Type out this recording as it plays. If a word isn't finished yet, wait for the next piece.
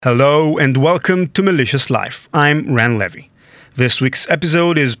Hello and welcome to Malicious Life. I'm Ran Levy. This week's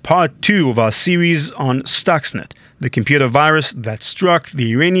episode is part 2 of our series on Stuxnet, the computer virus that struck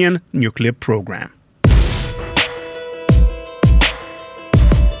the Iranian nuclear program.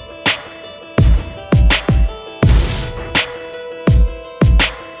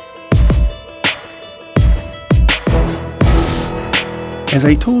 As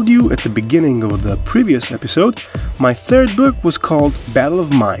I told you at the beginning of the previous episode, my third book was called Battle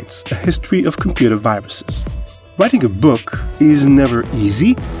of Minds, A History of Computer Viruses. Writing a book is never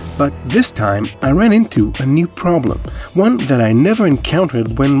easy, but this time I ran into a new problem, one that I never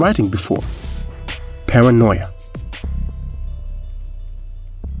encountered when writing before: paranoia.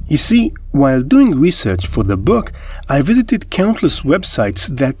 You see, while doing research for the book, I visited countless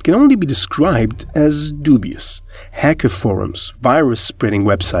websites that can only be described as dubious: hacker forums, virus-spreading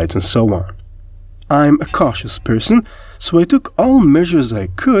websites, and so on. I'm a cautious person, so I took all measures I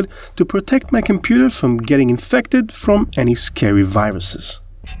could to protect my computer from getting infected from any scary viruses.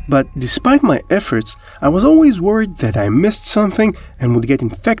 But despite my efforts, I was always worried that I missed something and would get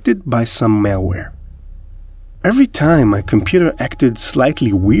infected by some malware. Every time my computer acted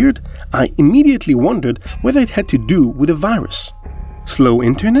slightly weird, I immediately wondered whether it had to do with a virus. Slow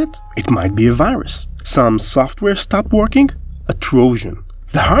internet? It might be a virus. Some software stopped working? A Trojan.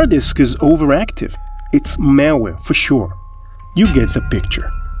 The hard disk is overactive. It's malware for sure. You get the picture.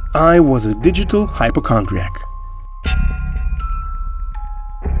 I was a digital hypochondriac.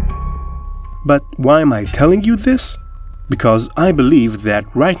 But why am I telling you this? Because I believe that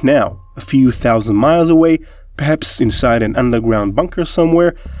right now, a few thousand miles away, perhaps inside an underground bunker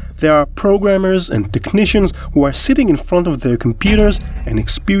somewhere, there are programmers and technicians who are sitting in front of their computers and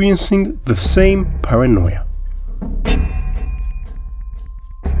experiencing the same paranoia.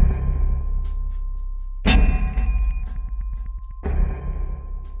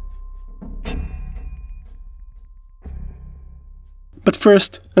 But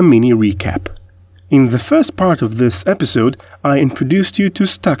first, a mini recap. In the first part of this episode, I introduced you to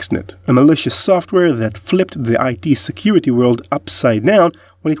Stuxnet, a malicious software that flipped the IT security world upside down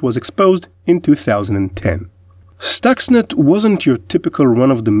when it was exposed in 2010. Stuxnet wasn't your typical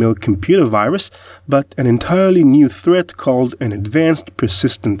run-of-the-mill computer virus, but an entirely new threat called an Advanced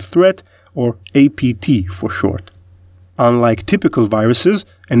Persistent Threat, or APT for short. Unlike typical viruses,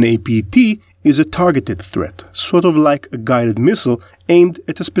 an APT is a targeted threat, sort of like a guided missile aimed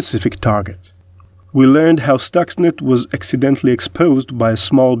at a specific target. We learned how Stuxnet was accidentally exposed by a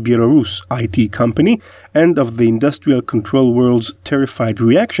small Belarus IT company and of the industrial control world's terrified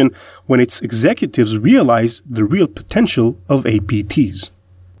reaction when its executives realized the real potential of APTs.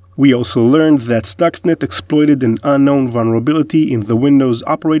 We also learned that Stuxnet exploited an unknown vulnerability in the Windows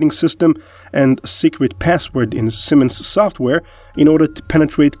operating system and a secret password in Siemens software in order to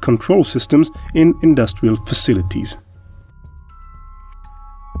penetrate control systems in industrial facilities.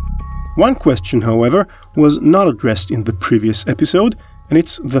 One question, however, was not addressed in the previous episode, and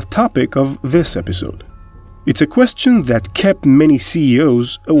it's the topic of this episode. It's a question that kept many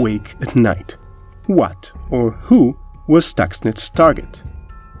CEOs awake at night. What or who was Stuxnet's target?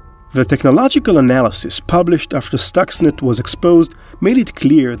 The technological analysis published after Stuxnet was exposed made it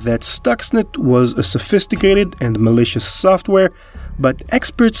clear that Stuxnet was a sophisticated and malicious software, but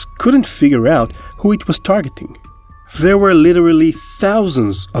experts couldn't figure out who it was targeting. There were literally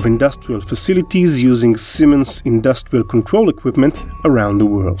thousands of industrial facilities using Siemens industrial control equipment around the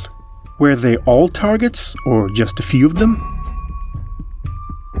world. Were they all targets, or just a few of them?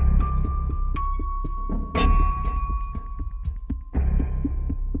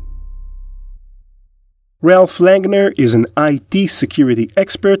 Ralph Langner is an IT security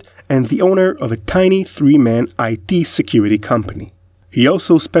expert and the owner of a tiny 3-man IT security company. He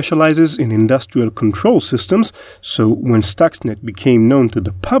also specializes in industrial control systems, so when Stuxnet became known to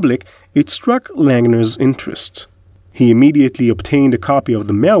the public, it struck Langner's interests. He immediately obtained a copy of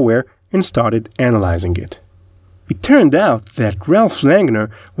the malware and started analyzing it. It turned out that Ralph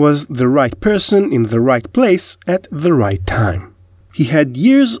Langner was the right person in the right place at the right time. He had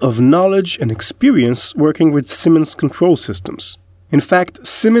years of knowledge and experience working with Siemens control systems. In fact,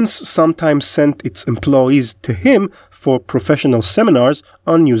 Siemens sometimes sent its employees to him for professional seminars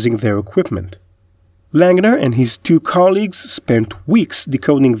on using their equipment. Langner and his 2 colleagues spent weeks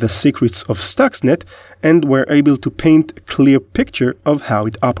decoding the secrets of Stuxnet and were able to paint a clear picture of how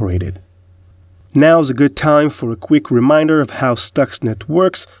it operated. Now's a good time for a quick reminder of how Stuxnet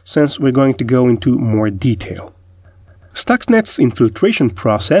works, since we're going to go into more detail. Stuxnet's infiltration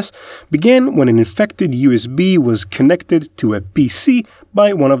process began when an infected USB was connected to a PC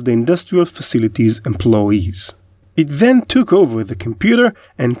by one of the industrial facility's employees. It then took over the computer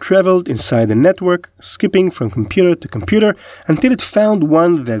and traveled inside the network, skipping from computer to computer until it found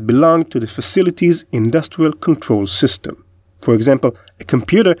one that belonged to the facility's industrial control system. For example, a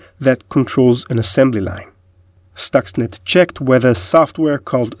computer that controls an assembly line. Stuxnet checked whether software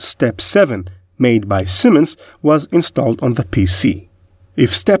called Step 7, made by Siemens, was installed on the PC.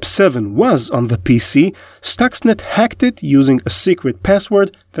 If Step 7 was on the PC, Stuxnet hacked it using a secret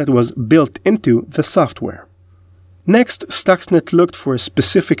password that was built into the software. Next, Stuxnet looked for a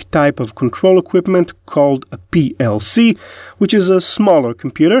specific type of control equipment called a PLC, which is a smaller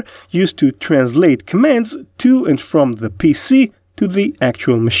computer used to translate commands to and from the PC to the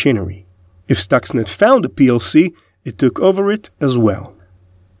actual machinery. If Stuxnet found a PLC, it took over it as well.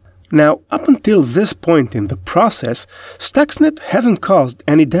 Now, up until this point in the process, Stuxnet hasn't caused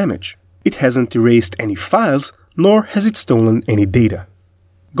any damage. It hasn't erased any files, nor has it stolen any data.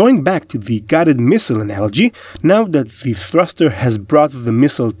 Going back to the guided missile analogy, now that the thruster has brought the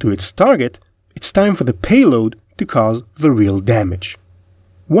missile to its target, it's time for the payload to cause the real damage.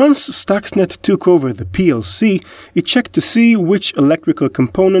 Once Stuxnet took over the PLC, it checked to see which electrical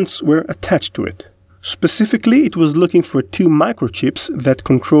components were attached to it. Specifically, it was looking for two microchips that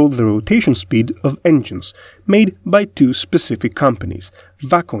control the rotation speed of engines, made by two specific companies,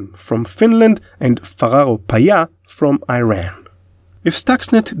 Vacon from Finland and Fararo Paya from Iran. If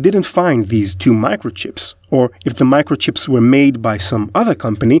Stuxnet didn't find these two microchips, or if the microchips were made by some other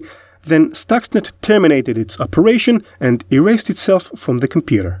company, then Stuxnet terminated its operation and erased itself from the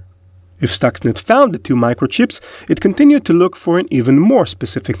computer. If Stuxnet found the two microchips, it continued to look for an even more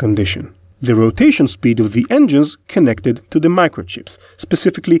specific condition: the rotation speed of the engines connected to the microchips,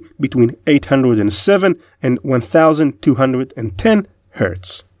 specifically between 807 and 1210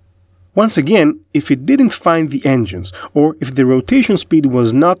 Hz. Once again, if it didn't find the engines, or if the rotation speed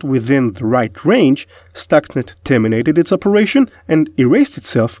was not within the right range, Stuxnet terminated its operation and erased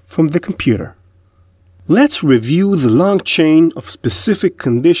itself from the computer. Let's review the long chain of specific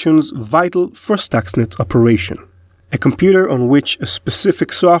conditions vital for Stuxnet's operation. A computer on which a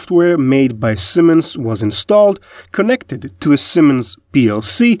specific software made by Siemens was installed, connected to a Siemens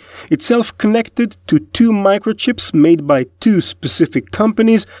PLC, itself connected to two microchips made by two specific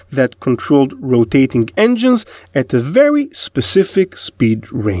companies that controlled rotating engines at a very specific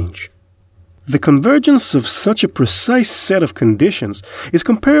speed range. The convergence of such a precise set of conditions is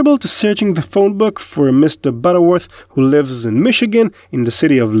comparable to searching the phone book for a Mr. Butterworth who lives in Michigan in the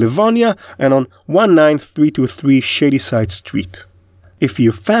city of Livonia and on 19323 Shadyside Street. If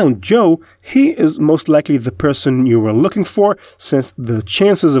you found Joe, he is most likely the person you were looking for, since the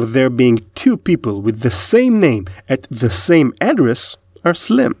chances of there being two people with the same name at the same address are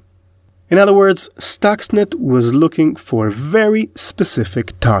slim. In other words, Stuxnet was looking for a very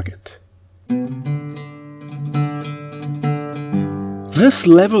specific target. This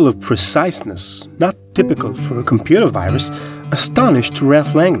level of preciseness, not typical for a computer virus, astonished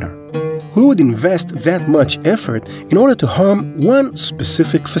Ralph Langner. Who would invest that much effort in order to harm one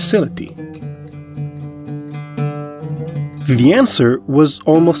specific facility? The answer was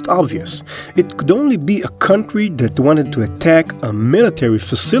almost obvious. It could only be a country that wanted to attack a military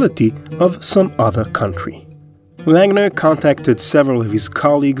facility of some other country. Langner contacted several of his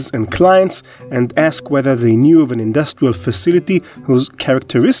colleagues and clients and asked whether they knew of an industrial facility whose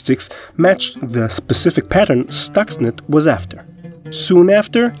characteristics matched the specific pattern Stuxnet was after. Soon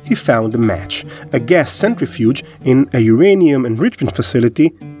after, he found a match: a gas centrifuge in a uranium enrichment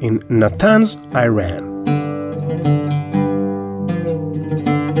facility in Natanz, Iran.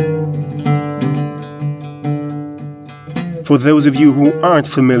 For those of you who aren't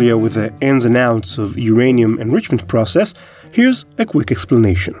familiar with the ins and outs of uranium enrichment process, here's a quick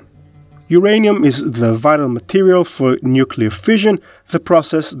explanation. Uranium is the vital material for nuclear fission, the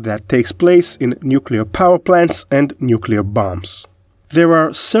process that takes place in nuclear power plants and nuclear bombs. There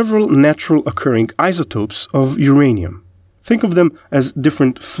are several natural occurring isotopes of uranium. Think of them as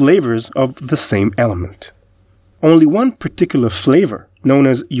different flavors of the same element. Only one particular flavor, known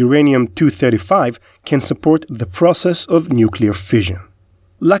as uranium-235, can support the process of nuclear fission.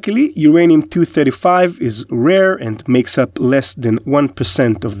 Luckily, uranium-235 is rare and makes up less than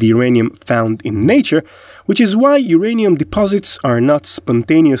 1% of the uranium found in nature, which is why uranium deposits are not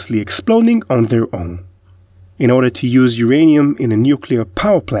spontaneously exploding on their own. In order to use uranium in a nuclear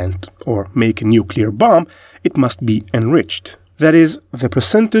power plant or make a nuclear bomb, it must be enriched. That is, the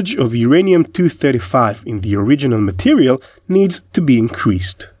percentage of uranium-235 in the original material needs to be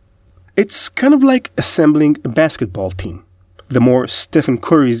increased. It's kind of like assembling a basketball team. The more Stephen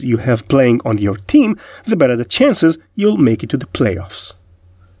Currys you have playing on your team, the better the chances you'll make it to the playoffs.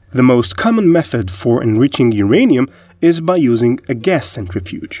 The most common method for enriching uranium is by using a gas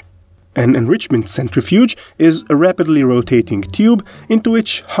centrifuge. An enrichment centrifuge is a rapidly rotating tube into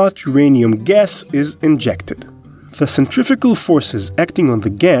which hot uranium gas is injected. The centrifugal forces acting on the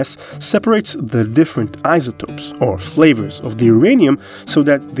gas separates the different isotopes or flavors of the uranium so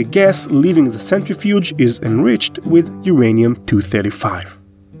that the gas leaving the centrifuge is enriched with uranium-235.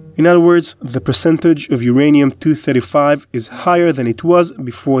 In other words, the percentage of uranium-235 is higher than it was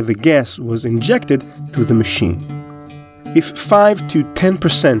before the gas was injected to the machine. If 5 to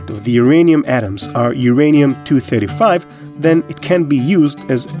 10% of the uranium atoms are uranium-235, then it can be used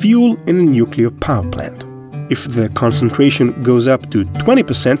as fuel in a nuclear power plant. If the concentration goes up to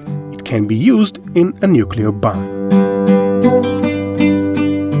 20%, it can be used in a nuclear bomb.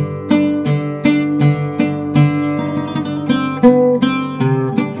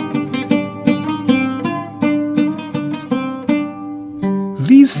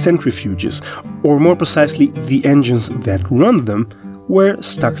 These centrifuges, or more precisely the engines that run them, were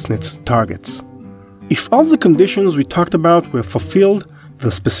Stuxnet's targets. If all the conditions we talked about were fulfilled,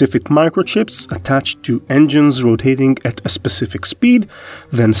 the specific microchips attached to engines rotating at a specific speed,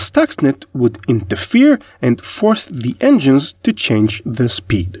 then Stuxnet would interfere and force the engines to change the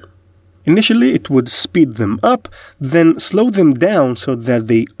speed. Initially, it would speed them up, then slow them down so that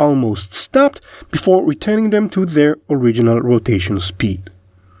they almost stopped before returning them to their original rotation speed.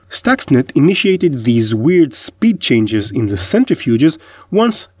 Stuxnet initiated these weird speed changes in the centrifuges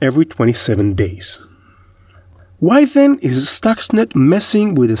once every 27 days. Why then is Stuxnet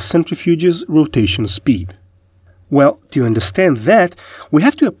messing with the centrifuge's rotation speed? Well, to understand that, we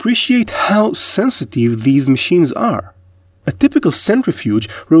have to appreciate how sensitive these machines are. A typical centrifuge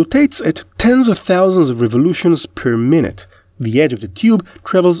rotates at tens of thousands of revolutions per minute. The edge of the tube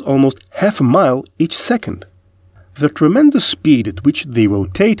travels almost half a mile each second. The tremendous speed at which they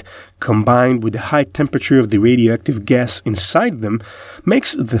rotate, combined with the high temperature of the radioactive gas inside them,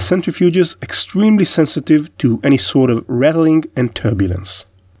 makes the centrifuges extremely sensitive to any sort of rattling and turbulence.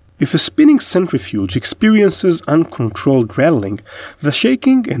 If a spinning centrifuge experiences uncontrolled rattling, the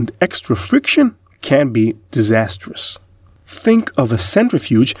shaking and extra friction can be disastrous. Think of a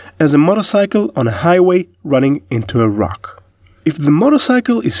centrifuge as a motorcycle on a highway running into a rock. If the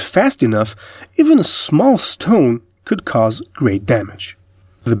motorcycle is fast enough, even a small stone could cause great damage.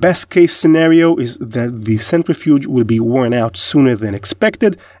 The best case scenario is that the centrifuge will be worn out sooner than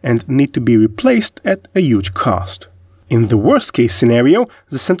expected and need to be replaced at a huge cost. In the worst case scenario,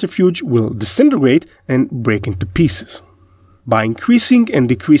 the centrifuge will disintegrate and break into pieces. By increasing and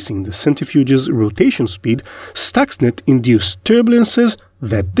decreasing the centrifuge's rotation speed, Stuxnet induced turbulences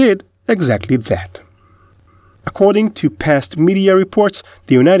that did exactly that. According to past media reports,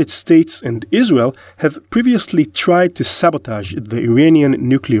 the United States and Israel have previously tried to sabotage the Iranian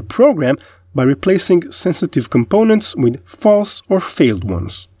nuclear program by replacing sensitive components with false or failed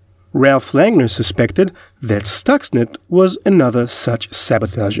ones. Ralph Langner suspected that Stuxnet was another such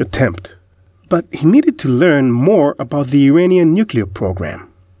sabotage attempt. But he needed to learn more about the Iranian nuclear program.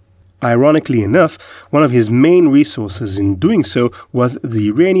 Ironically enough, one of his main resources in doing so was the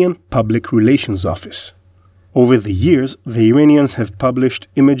Iranian Public Relations Office. Over the years, the Iranians have published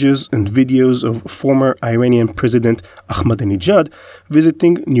images and videos of former Iranian President Ahmadinejad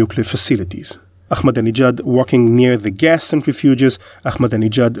visiting nuclear facilities. Ahmadinejad walking near the gas centrifuges,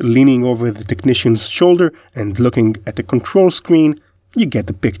 Ahmadinejad leaning over the technician's shoulder and looking at the control screen. You get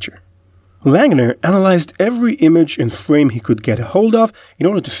the picture. Langner analyzed every image and frame he could get a hold of in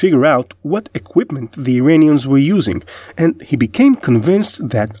order to figure out what equipment the Iranians were using, and he became convinced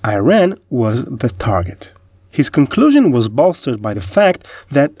that Iran was the target. His conclusion was bolstered by the fact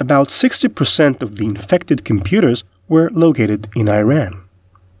that about 60% of the infected computers were located in Iran.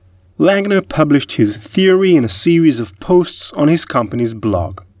 Langner published his theory in a series of posts on his company's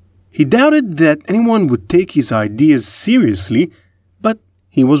blog. He doubted that anyone would take his ideas seriously, but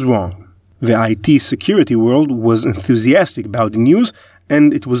he was wrong. The IT security world was enthusiastic about the news,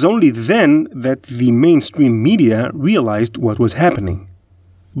 and it was only then that the mainstream media realized what was happening.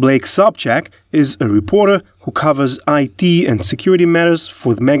 Blake Sobchak is a reporter who covers IT and security matters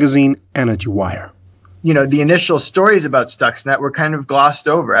for the magazine Energy Wire. You know, the initial stories about Stuxnet were kind of glossed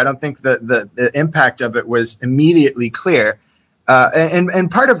over. I don't think that the impact of it was immediately clear.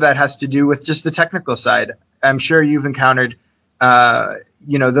 And part of that has to do with just the technical side. I'm sure you've encountered,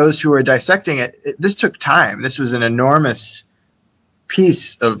 those who are dissecting it. This took time. This was an enormous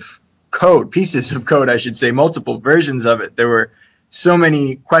pieces of code, I should say, multiple versions of it. There were so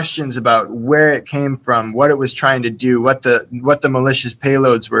many questions about where it came from, what it was trying to do, what the malicious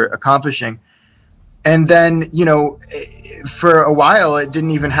payloads were accomplishing. And then, for a while, it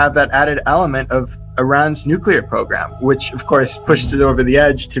didn't even have that added element of Iran's nuclear program, which, of course, pushed it over the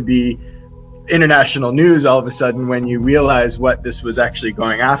edge to be international news all of a sudden when you realize what this was actually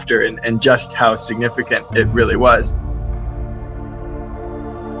going after and just how significant it really was.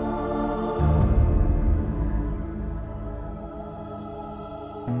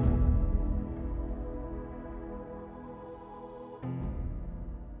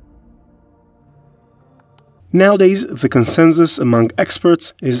 Nowadays, the consensus among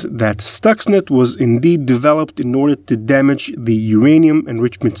experts is that Stuxnet was indeed developed in order to damage the uranium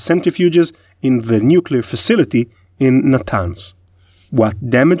enrichment centrifuges in the nuclear facility in Natanz. What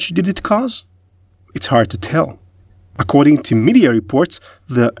damage did it cause? It's hard to tell. According to media reports,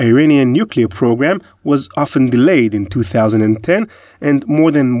 the Iranian nuclear program was often delayed in 2010, and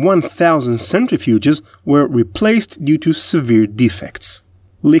more than 1,000 centrifuges were replaced due to severe defects.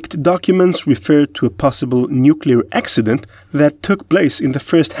 Leaked documents refer to a possible nuclear accident that took place in the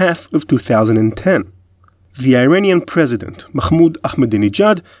first half of 2010. The Iranian president, Mahmoud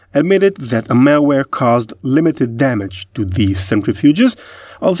Ahmadinejad, admitted that a malware caused limited damage to these centrifuges,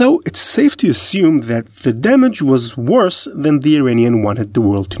 although it's safe to assume that the damage was worse than the Iranian wanted the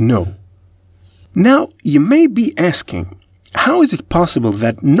world to know. Now, you may be asking, how is it possible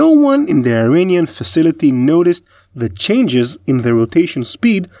that no one in the Iranian facility noticed the changes in the rotation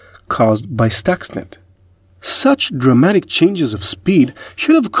speed caused by Stuxnet? Such dramatic changes of speed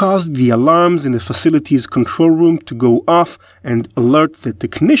should have caused the alarms in the facility's control room to go off and alert the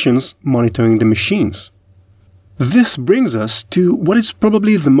technicians monitoring the machines. This brings us to what is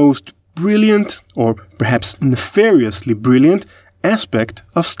probably the most brilliant, or perhaps nefariously brilliant, aspect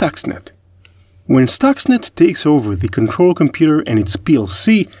of Stuxnet. When Stuxnet takes over the control computer and its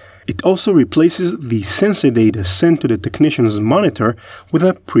PLC, it also replaces the sensor data sent to the technician's monitor with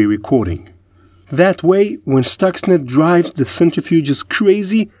a pre-recording. That way, when Stuxnet drives the centrifuges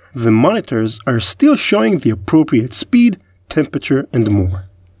crazy, the monitors are still showing the appropriate speed, temperature, and more.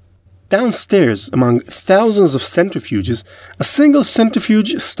 Downstairs, among thousands of centrifuges, a single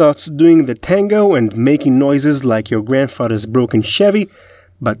centrifuge starts doing the tango and making noises like your grandfather's broken Chevy,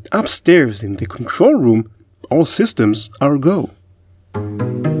 but upstairs in the control room, all systems are go.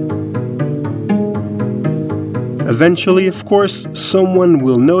 Eventually, of course, someone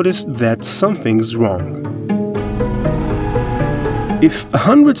will notice that something's wrong. If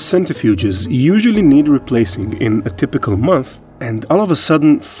 100 centrifuges usually need replacing in a typical month, and all of a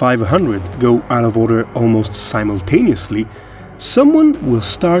sudden 500 go out of order almost simultaneously, someone will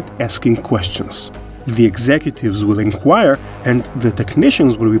start asking questions. The executives will inquire, and the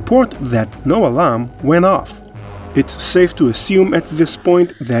technicians will report that no alarm went off. It's safe to assume at this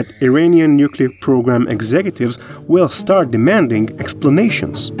point that Iranian nuclear program executives will start demanding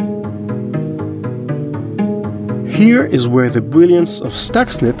explanations. Here is where the brilliance of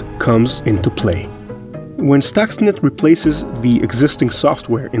Stuxnet comes into play. When Stuxnet replaces the existing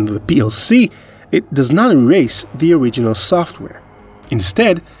software in the PLC, it does not erase the original software.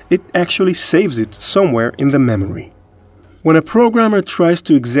 Instead, it actually saves it somewhere in the memory. When a programmer tries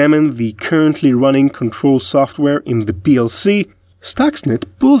to examine the currently running control software in the PLC, Stuxnet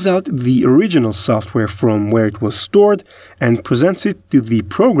pulls out the original software from where it was stored and presents it to the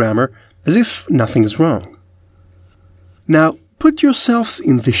programmer as if nothing's wrong. Now, put yourselves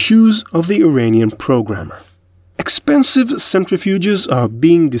in the shoes of the Iranian programmer. Expensive centrifuges are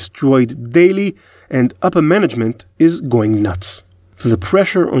being destroyed daily, and upper management is going nuts. The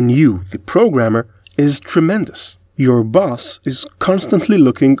pressure on you, the programmer, is tremendous. Your boss is constantly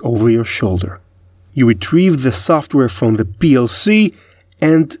looking over your shoulder. You retrieve the software from the PLC,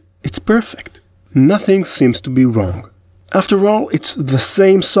 and it's perfect. Nothing seems to be wrong. After all, it's the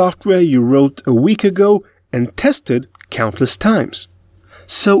same software you wrote a week ago and tested countless times.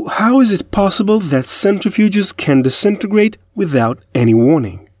 So how is it possible that centrifuges can disintegrate without any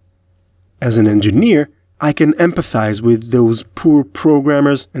warning? As an engineer, I can empathize with those poor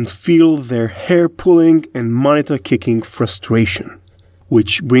programmers and feel their hair-pulling and monitor-kicking frustration.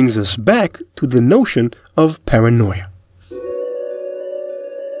 Which brings us back to the notion of paranoia.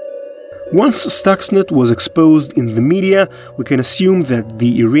 Once Stuxnet was exposed in the media, we can assume that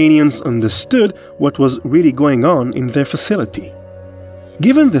the Iranians understood what was really going on in their facility.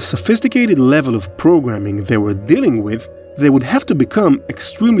 Given the sophisticated level of programming they were dealing with, they would have to become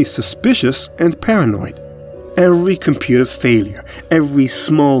extremely suspicious and paranoid. Every computer failure, every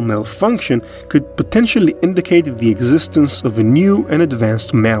small malfunction could potentially indicate the existence of a new and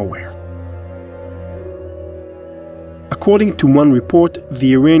advanced malware. According to one report,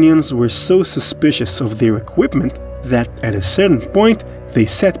 the Iranians were so suspicious of their equipment that at a certain point They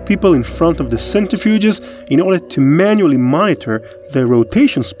set people in front of the centrifuges in order to manually monitor the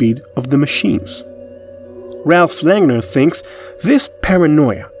rotation speed of the machines. Ralph Langner thinks this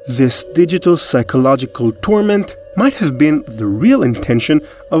paranoia, this digital psychological torment, might have been the real intention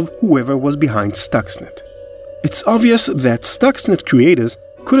of whoever was behind Stuxnet. It's obvious that Stuxnet creators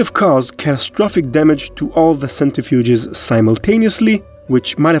could have caused catastrophic damage to all the centrifuges simultaneously,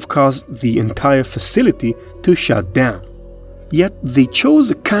 which might have caused the entire facility to shut down. Yet they chose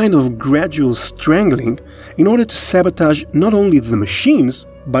a kind of gradual strangling in order to sabotage not only the machines,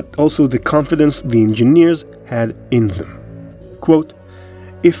 but also the confidence the engineers had in them. Quote,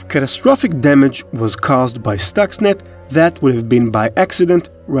 "If catastrophic damage was caused by Stuxnet, that would have been by accident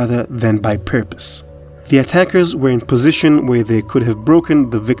rather than by purpose. The attackers were in position where they could have broken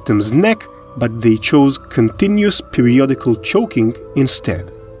the victim's neck, but they chose continuous periodical choking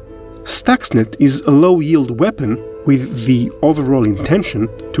instead. Stuxnet is a low-yield weapon with the overall intention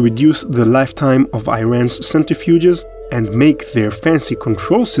to reduce the lifetime of Iran's centrifuges and make their fancy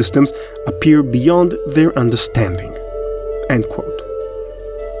control systems appear beyond their understanding." End quote.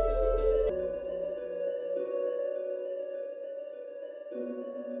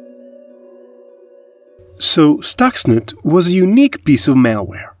 So Stuxnet was a unique piece of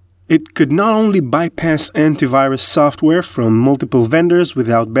malware. It could not only bypass antivirus software from multiple vendors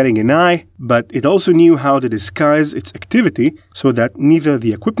without batting an eye, but it also knew how to disguise its activity so that neither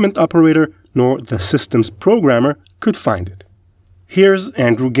the equipment operator nor the system's programmer could find it. Here's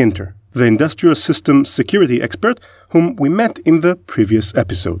Andrew Ginter, the industrial systems security expert whom we met in the previous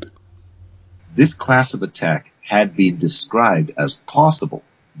episode. This class of attack had been described as possible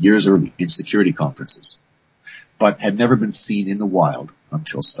years early in security conferences, but had never been seen in the wild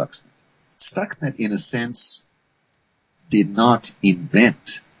until Stuxnet. Stuxnet, in a sense, did not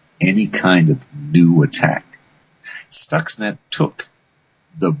invent any kind of new attack. Stuxnet took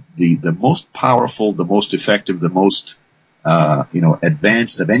the most powerful, the most effective, the most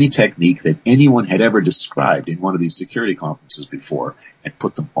advanced of any technique that anyone had ever described in one of these security conferences before, and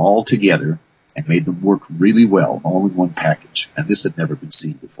put them all together and made them work really well, all in one package. And this had never been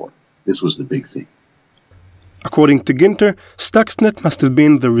seen before. This was the big thing. According to Ginter, Stuxnet must have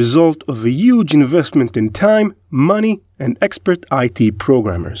been the result of a huge investment in time, money, and expert IT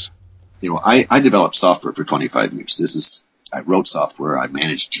programmers. I developed software for 25 years. I wrote software. I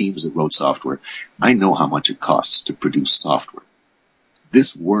managed teams that wrote software. I know how much it costs to produce software.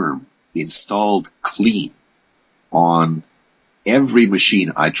 This worm installed clean on every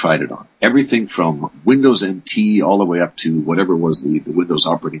machine I tried it on. Everything from Windows NT all the way up to whatever was the Windows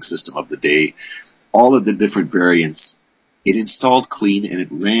operating system of the day. All of the different variants, it installed clean and it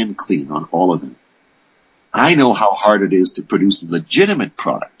ran clean on all of them. I know how hard it is to produce a legitimate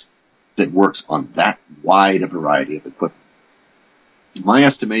product that works on that wide a variety of equipment. My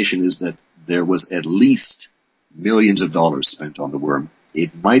estimation is that there was at least millions of dollars spent on the worm.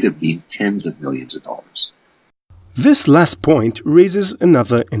 It might have been tens of millions of dollars. This last point raises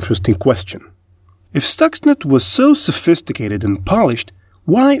another interesting question. If Stuxnet was so sophisticated and polished,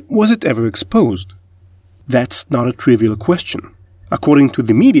 why was it ever exposed? That's not a trivial question. According to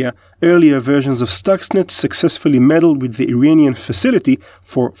the media, earlier versions of Stuxnet successfully meddled with the Iranian facility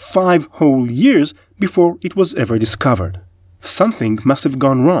for 5 whole years before it was ever discovered. Something must have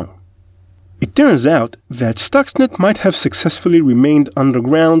gone wrong. It turns out that Stuxnet might have successfully remained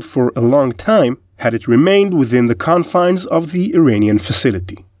underground for a long time had it remained within the confines of the Iranian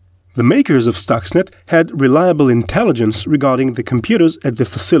facility. The makers of Stuxnet had reliable intelligence regarding the computers at the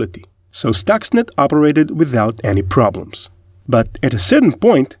facility, so Stuxnet operated without any problems. But at a certain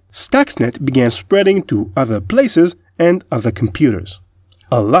point, Stuxnet began spreading to other places and other computers.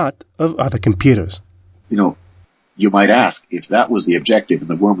 A lot of other computers. You might ask, if that was the objective and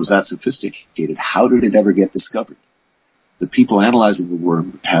the worm was that sophisticated, how did it ever get discovered? The people analyzing the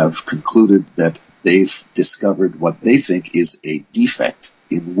worm have concluded that they've discovered what they think is a defect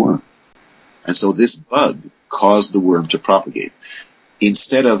in the worm. And so this bug caused the worm to propagate.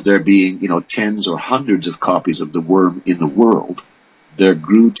 Instead of there being, tens or hundreds of copies of the worm in the world, there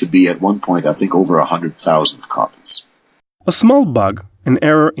grew to be at one point, I think, over 100,000 copies. A small bug, an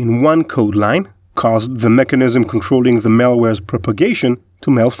error in one code line, caused the mechanism controlling the malware's propagation to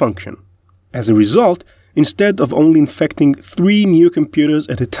malfunction. As a result, instead of only infecting 3 new computers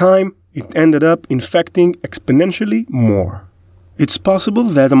at a time, it ended up infecting exponentially more. It's possible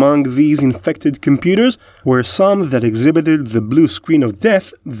that among these infected computers were some that exhibited the blue screen of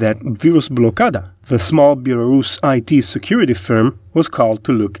death that Virus Blokada, the small Belarus IT security firm, was called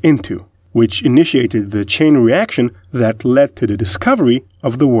to look into, which initiated the chain reaction that led to the discovery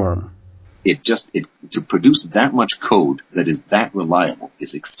of the worm. to produce that much code that is that reliable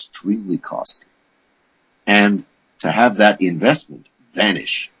is extremely costly. And to have that investment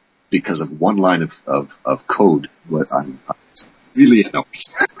vanish because of one line of code, what I'm really annoyed.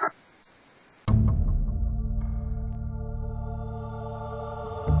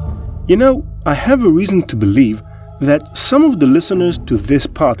 You know, I have a reason to believe that some of the listeners to this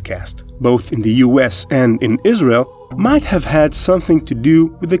podcast, both in the US and in Israel, might have had something to do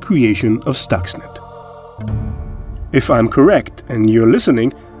with the creation of Stuxnet. If I'm correct and you're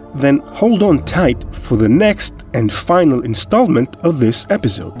listening, then hold on tight for the next and final installment of this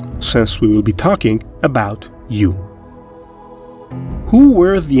episode, since we will be talking about you. Who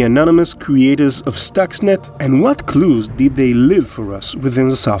were the anonymous creators of Stuxnet, and what clues did they leave for us within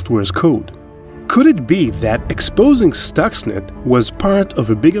the software's code? Could it be that exposing Stuxnet was part of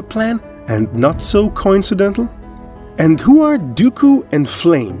a bigger plan and not so coincidental? And who are Dooku and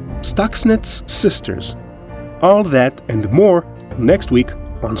Flame, Stuxnet's sisters? All that and more next week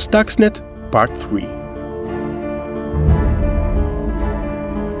on Stuxnet Part 3.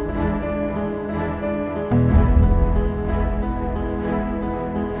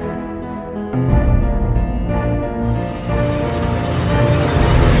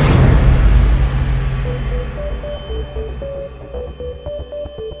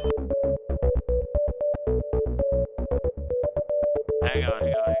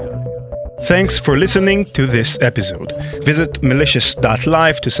 Thanks for listening to this episode. Visit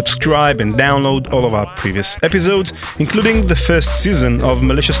malicious.live to subscribe and download all of our previous episodes, including the first season of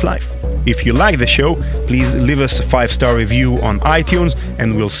Malicious Life. If you like the show, please leave us a 5-star review on iTunes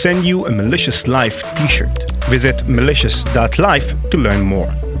and we'll send you a Malicious Life t-shirt. Visit malicious.live to learn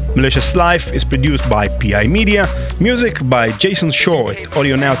more. Malicious Life is produced by PI Media, music by Jason Shaw at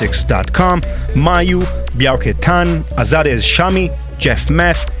audionautics.com, Mayu, Bjarke Tan, Azadeh Shami, Jeff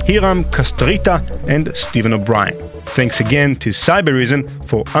Math, Hiram Castorita, and Stephen O'Brien. Thanks again to Cybereason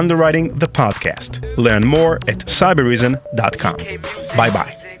for underwriting the podcast. Learn more at cybereason.com.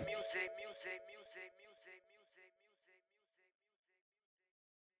 Bye-bye.